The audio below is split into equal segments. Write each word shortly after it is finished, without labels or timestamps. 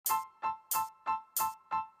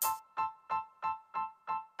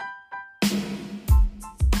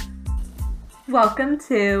Welcome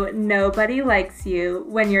to Nobody Likes You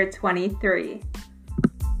When You're 23.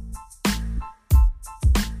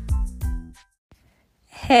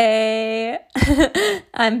 Hey,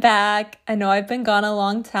 I'm back. I know I've been gone a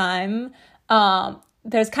long time.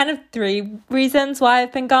 There's kind of three reasons why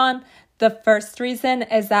I've been gone. The first reason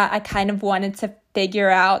is that I kind of wanted to figure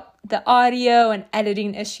out the audio and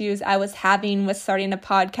editing issues I was having with starting a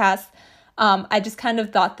podcast. I just kind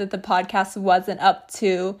of thought that the podcast wasn't up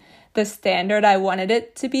to the standard I wanted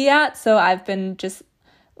it to be at. So I've been just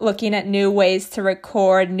looking at new ways to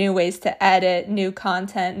record, new ways to edit, new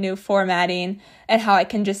content, new formatting, and how I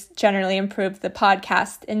can just generally improve the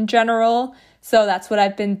podcast in general. So that's what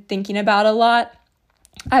I've been thinking about a lot.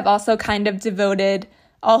 I've also kind of devoted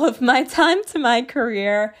all of my time to my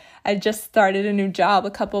career. I just started a new job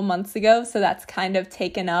a couple months ago, so that's kind of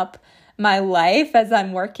taken up my life as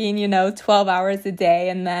I'm working, 12 hours a day,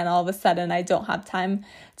 and then all of a sudden I don't have time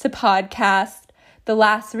to podcast. The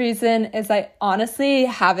last reason is I honestly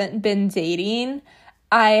haven't been dating.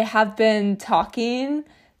 I have been talking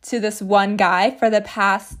to this one guy for the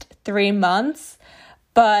past 3 months,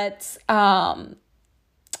 but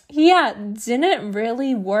didn't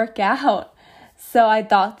really work out. So I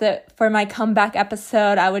thought that for my comeback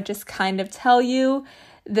episode, I would just kind of tell you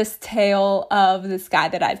this tale of this guy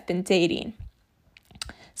that I've been dating.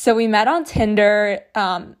 So we met on Tinder.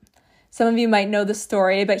 Some of you might know the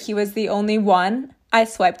story, but he was the only one I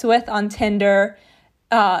swiped with on Tinder.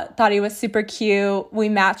 Thought he was super cute. We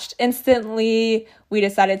matched instantly. We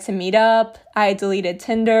decided to meet up. I deleted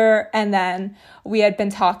Tinder, and then we had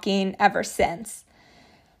been talking ever since.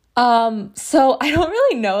 So I don't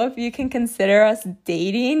really know if you can consider us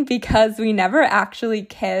dating because we never actually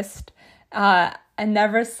kissed. I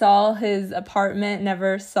never saw his apartment,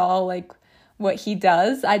 never saw what he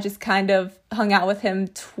does. I just kind of hung out with him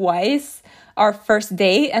twice, our first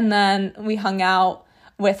date, and then we hung out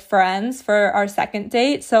with friends for our second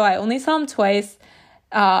date. So I only saw him twice.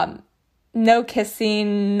 No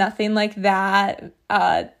kissing, nothing like that.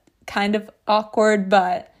 Kind of awkward,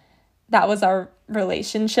 but that was our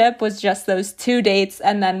relationship, was just those 2 dates,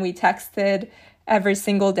 and then we texted every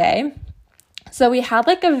single day. So we had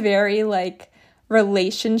a very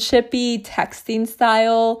relationship-y texting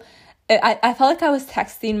style. I felt like I was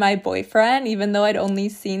texting my boyfriend, even though I'd only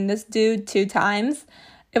seen this dude 2 times.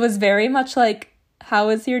 It was very much how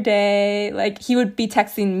was your day? He would be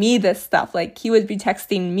texting me this stuff. He would be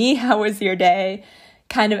texting me, how was your day?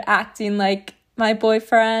 Kind of acting like my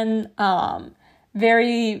boyfriend.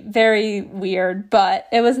 Very, very weird. But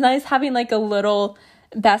it was nice having a little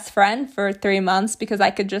best friend for 3 months because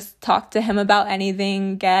I could just talk to him about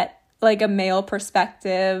anything, get a male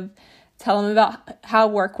perspective, tell him about how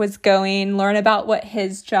work was going, learn about what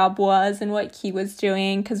his job was and what he was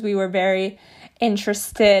doing because we were very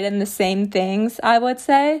interested in the same things, I would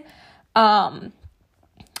say. But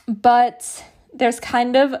there's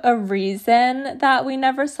kind of a reason that we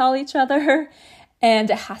never saw each other, and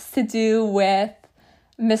it has to do with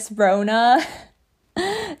Miss Rona.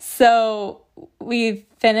 So we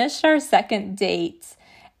finished our second date,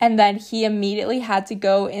 and then he immediately had to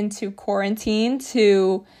go into quarantine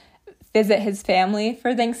to visit his family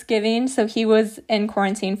for Thanksgiving. So he was in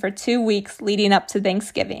quarantine for 2 weeks leading up to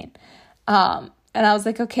Thanksgiving. And I was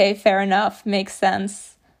like, okay, fair enough. Makes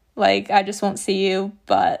sense. I just won't see you,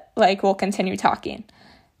 but we'll continue talking.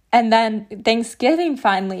 And then Thanksgiving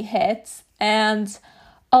finally hits, and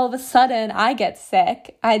all of a sudden I get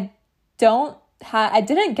sick. I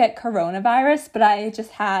didn't get coronavirus, but I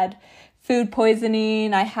just had food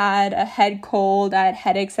poisoning. I had a head cold. I had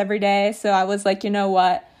headaches every day. So I was like, you know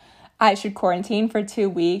what? I should quarantine for 2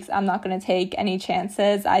 weeks. I'm not going to take any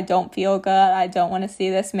chances. I don't feel good. I don't want to see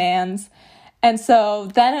this man's. And so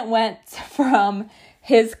then it went from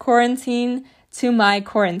his quarantine to my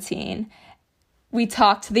quarantine. We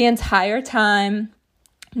talked the entire time,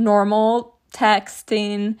 normal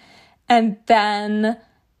texting, and then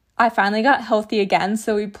I finally got healthy again.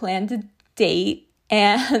 So we planned a date,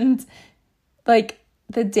 and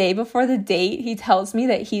the day before the date, he tells me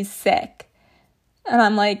that he's sick. And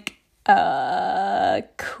I'm like,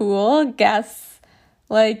 cool, guess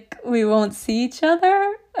we won't see each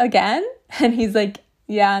other again. And he's like,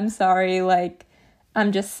 yeah, I'm sorry,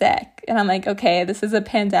 I'm just sick. And I'm like, okay, this is a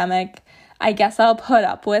pandemic. I guess I'll put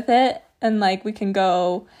up with it, and we can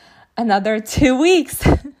go another 2 weeks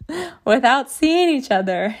without seeing each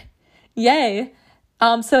other. Yay.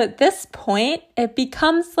 So at this point, it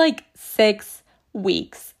becomes 6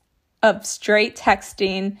 weeks of straight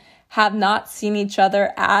texting, have not seen each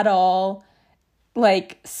other at all,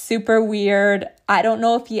 super weird. I don't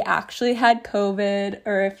know if he actually had COVID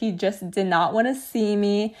or if he just did not want to see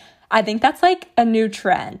me. I think that's like a new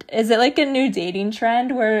trend. Is it like a new dating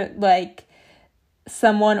trend where like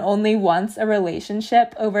someone only wants a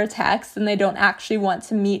relationship over text and they don't actually want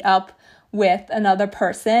to meet up with another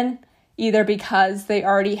person, either because they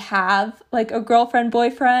already have like a girlfriend,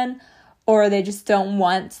 boyfriend, or they just don't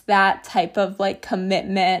want that type of like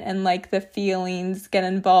commitment and like the feelings get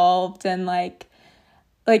involved, and like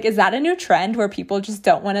is that a new trend where people just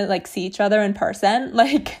don't want to like see each other in person?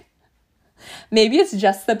 Like maybe it's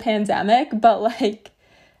just the pandemic, but like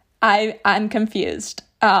I'm confused.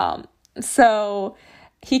 So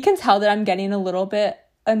he can tell that I'm getting a little bit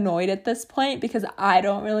annoyed at this point because I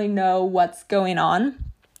don't really know what's going on.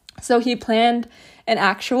 So he planned an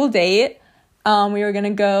actual date. We were going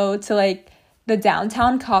to go to like the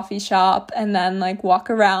downtown coffee shop and then like walk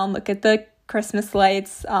around, look at the Christmas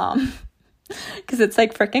lights, because it's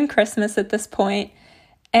like freaking Christmas at this point.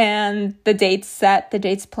 And the date's set, the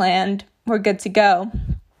date's planned, we're good to go.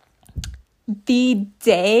 The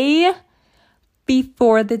day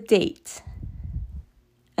before the date,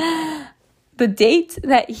 the date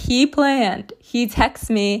that he planned, he texts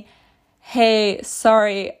me, hey,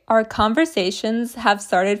 sorry, our conversations have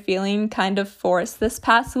started feeling kind of forced this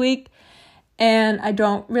past week, and I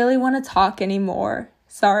don't really want to talk anymore.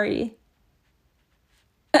 Sorry.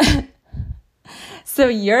 So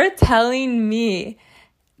you're telling me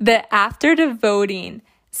that after devoting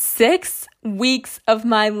 6 weeks of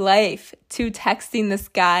my life to texting this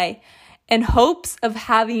guy in hopes of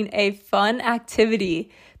having a fun activity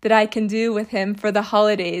that I can do with him for the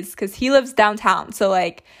holidays, because he lives downtown, so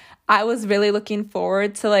like I was really looking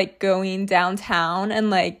forward to like going downtown and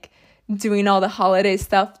like doing all the holiday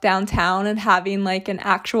stuff downtown and having like an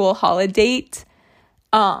actual holiday date.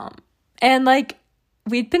 And like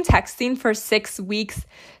we'd been texting for 6 weeks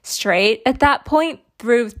straight at that point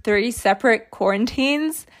through 3 separate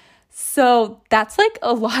quarantines. So that's like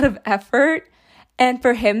a lot of effort. And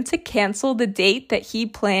for him to cancel the date that he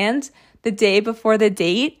planned the day before the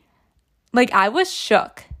date, like I was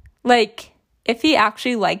shook. Like if he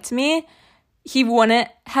actually liked me, he wouldn't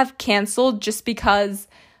have canceled just because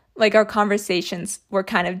like our conversations were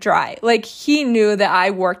kind of dry. Like he knew that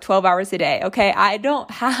I work 12 hours a day, okay? I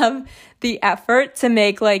don't have the effort to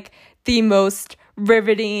make like the most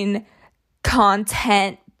riveting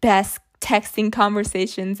content, best texting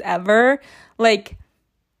conversations ever. Like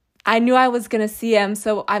I knew I was going to see him,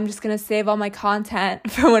 so I'm just going to save all my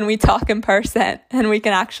content for when we talk in person and we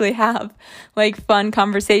can actually have like fun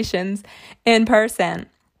conversations in person.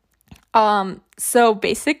 So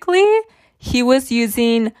basically he was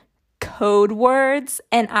using code words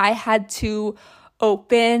and I had to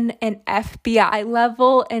open an FBI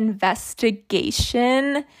level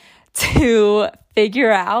investigation to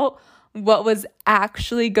figure out what was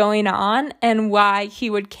actually going on and why he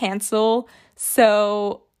would cancel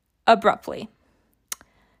so abruptly.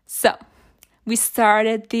 So we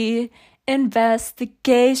started the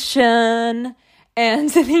investigation, and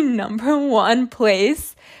the number one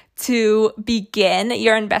place to begin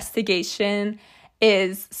your investigation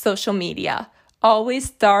is social media. Always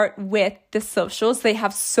start with the socials. They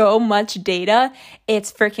have so much data.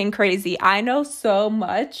 It's freaking crazy. I know so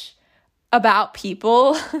much about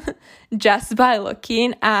people just by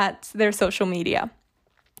looking at their social media.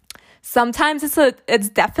 Sometimes it's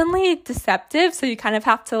definitely deceptive, so you kind of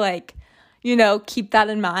have to like, keep that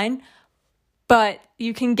in mind. But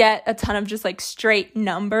you can get a ton of just like straight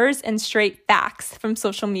numbers and straight facts from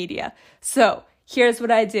social media. So here's what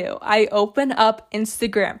I do. I open up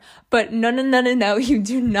Instagram, but no, you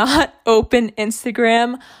do not open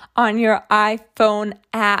Instagram on your iPhone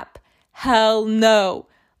app. Hell no.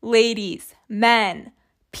 Ladies, men,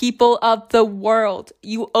 people of the world,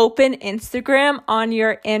 you open Instagram on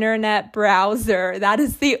your internet browser. That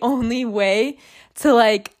is the only way to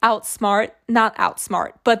like not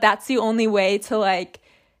outsmart, but that's the only way to like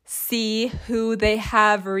see who they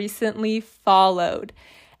have recently followed.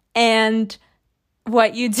 And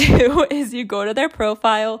what you do is you go to their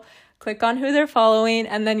profile, click on who they're following,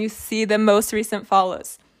 and then you see the most recent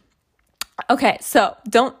follows. Okay, so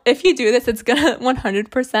if you do this, it's gonna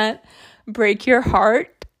 100% break your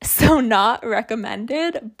heart. So not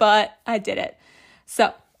recommended, but I did it.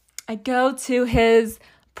 So I go to his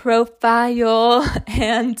profile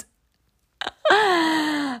and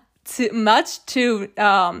much to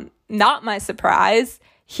not my surprise,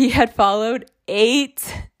 he had followed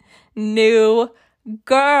 8 new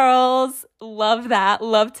girls. Love that.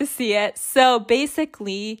 Love to see it. So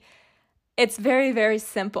basically, it's very, very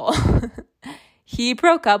simple. He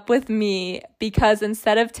broke up with me because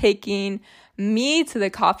instead of taking me to the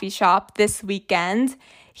coffee shop this weekend,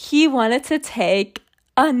 he wanted to take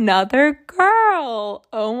another girl. girl.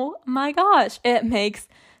 Oh my gosh, it makes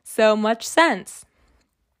so much sense.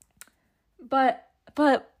 But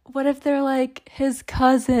what if they're like his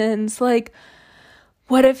cousins? Like,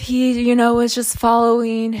 what if he, was just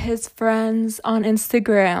following his friends on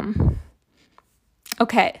Instagram?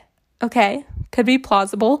 Okay, could be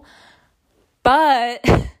plausible. But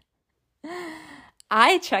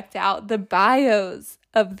I checked out the bios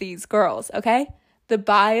of these girls, okay? The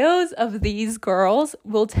bios of these girls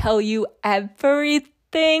will tell you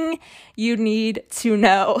everything you need to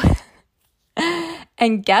know.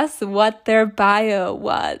 And guess what their bio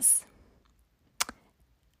was?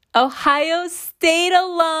 Ohio State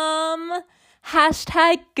alum.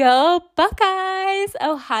 #go Buckeyes.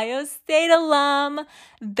 Ohio State alum.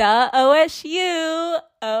 The OSU.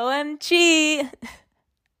 OMG.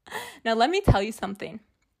 Now let me tell you something.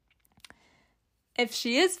 If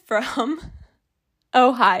she is from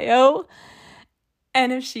Ohio,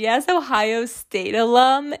 and if she has Ohio State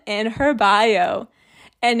alum in her bio,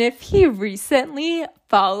 and if he recently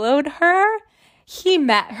followed her, he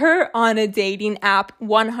met her on a dating app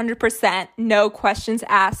 100%, no questions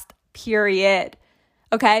asked, period.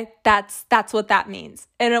 Okay? That's what that means.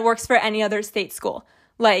 And it works for any other state school.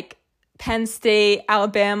 Like Penn State,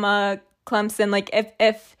 Alabama, Clemson, like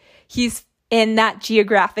if he's in that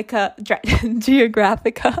geographica,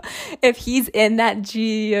 if he's in that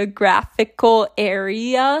geographical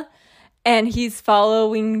area and he's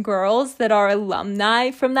following girls that are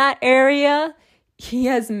alumni from that area, he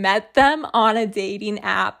has met them on a dating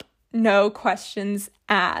app, no questions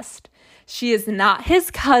asked. She is not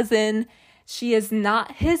his cousin. She is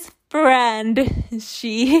not his friend.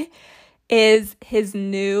 She is his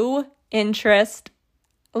new interest.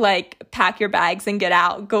 Like, pack your bags and get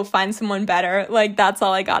out. Go find someone better. Like, that's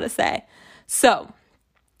all I gotta say. So,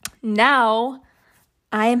 now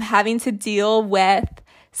I am having to deal with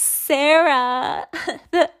Sarah,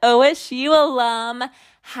 the OSU alum.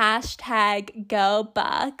 #go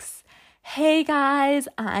Bucks. Hey guys,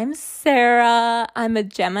 I'm Sarah. I'm a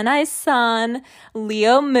Gemini sun,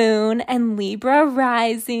 Leo moon, and Libra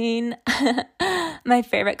rising. My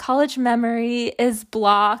favorite college memory is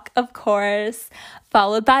Block, of course,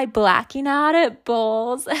 followed by blacking out at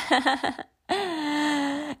bowls.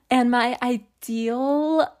 And my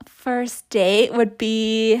ideal first date would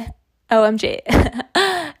be, OMG,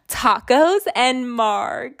 tacos and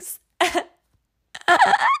margs.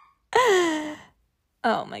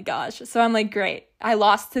 Oh my gosh. So I'm like, great. I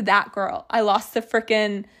lost to that girl. I lost to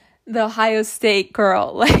frickin' the Ohio State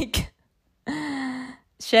girl. Like,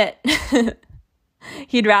 shit.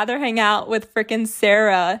 He'd rather hang out with frickin'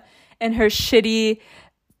 Sarah in her shitty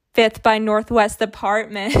 5th by Northwest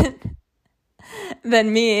apartment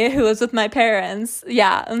than me, who was with my parents.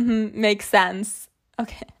 Yeah, makes sense.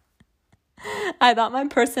 Okay. I thought my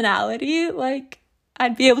personality, like,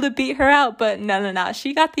 I'd be able to beat her out, but no.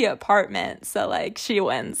 She got the apartment, so, like, she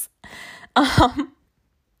wins. So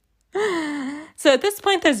at this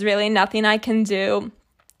point, there's really nothing I can do.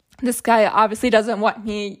 This guy obviously doesn't want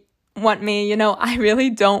me. I really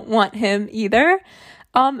don't want him either,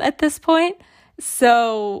 at this point.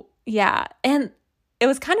 So, yeah. And it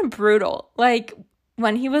was kind of brutal. Like,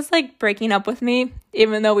 when he was, like, breaking up with me,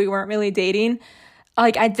 even though we weren't really dating,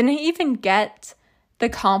 like, I didn't even get the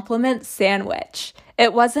compliment sandwich.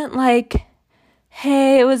 It wasn't like,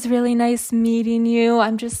 hey, it was really nice meeting you.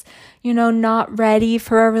 I'm just, not ready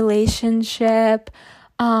for a relationship.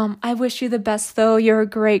 I wish you the best though. You're a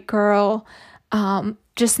great girl.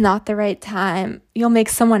 Just not the right time. You'll make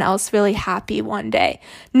someone else really happy one day.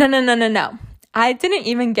 No. I didn't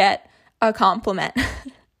even get a compliment.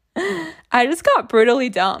 I just got brutally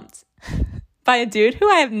dumped by a dude who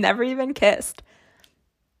I have never even kissed.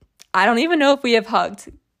 I don't even know if we have hugged.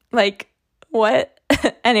 Like, what?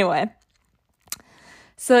 Anyway.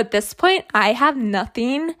 So at this point, I have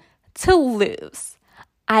nothing to lose.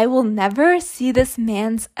 I will never see this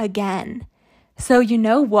man's again. So you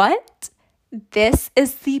know what? This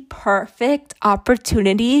is the perfect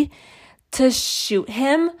opportunity to shoot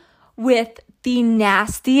him with the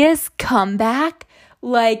nastiest comeback,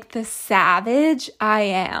 like the savage I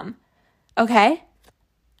am. Okay?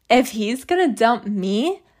 If he's gonna dump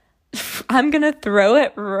me, I'm going to throw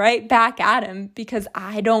it right back at him because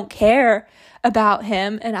I don't care about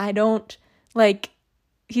him and I don't,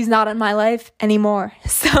 he's not in my life anymore.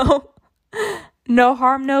 So, no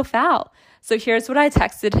harm, no foul. So here's what I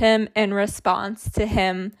texted him in response to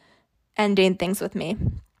him ending things with me.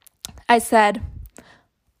 I said,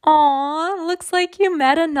 "Aw, looks like you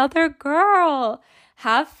met another girl.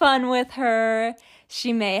 Have fun with her.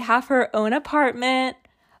 She may have her own apartment,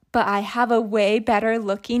 but I have a way better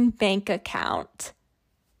looking bank account."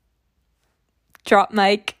 Drop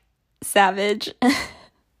mic, savage.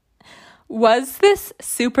 Was this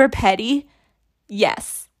super petty?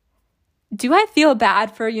 Yes. Do I feel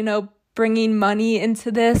bad for, bringing money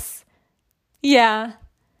into this? Yeah.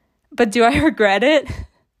 But do I regret it?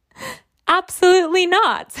 Absolutely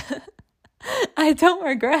not. I don't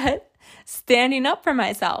regret standing up for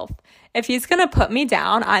myself. If he's going to put me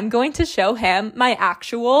down, I'm going to show him my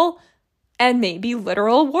actual and maybe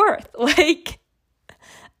literal worth.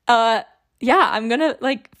 I'm going to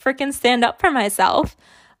freaking stand up for myself.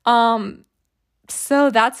 So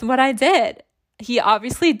that's what I did. He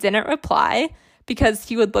obviously didn't reply because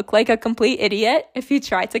he would look like a complete idiot if he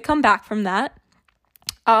tried to come back from that.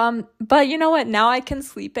 But you know what? Now I can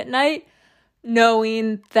sleep at night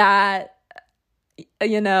knowing that,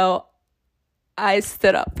 I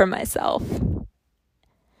stood up for myself.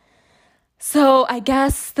 So I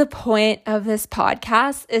guess the point of this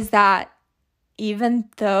podcast is that even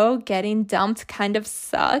though getting dumped kind of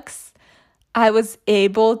sucks, I was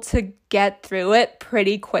able to get through it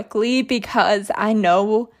pretty quickly because I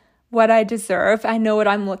know what I deserve. I know what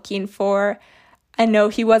I'm looking for. I know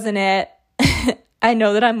he wasn't it. I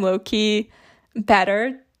know that I'm low-key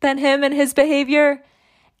better than him and his behavior.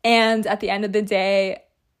 And at the end of the day,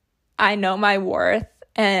 I know my worth,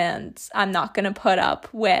 and I'm not going to put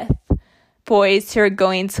up with boys who are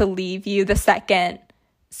going to leave you the second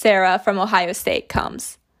Sarah from Ohio State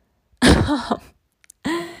comes.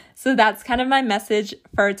 So that's kind of my message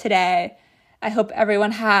for today. I hope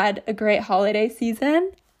everyone had a great holiday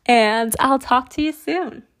season, and I'll talk to you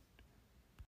soon.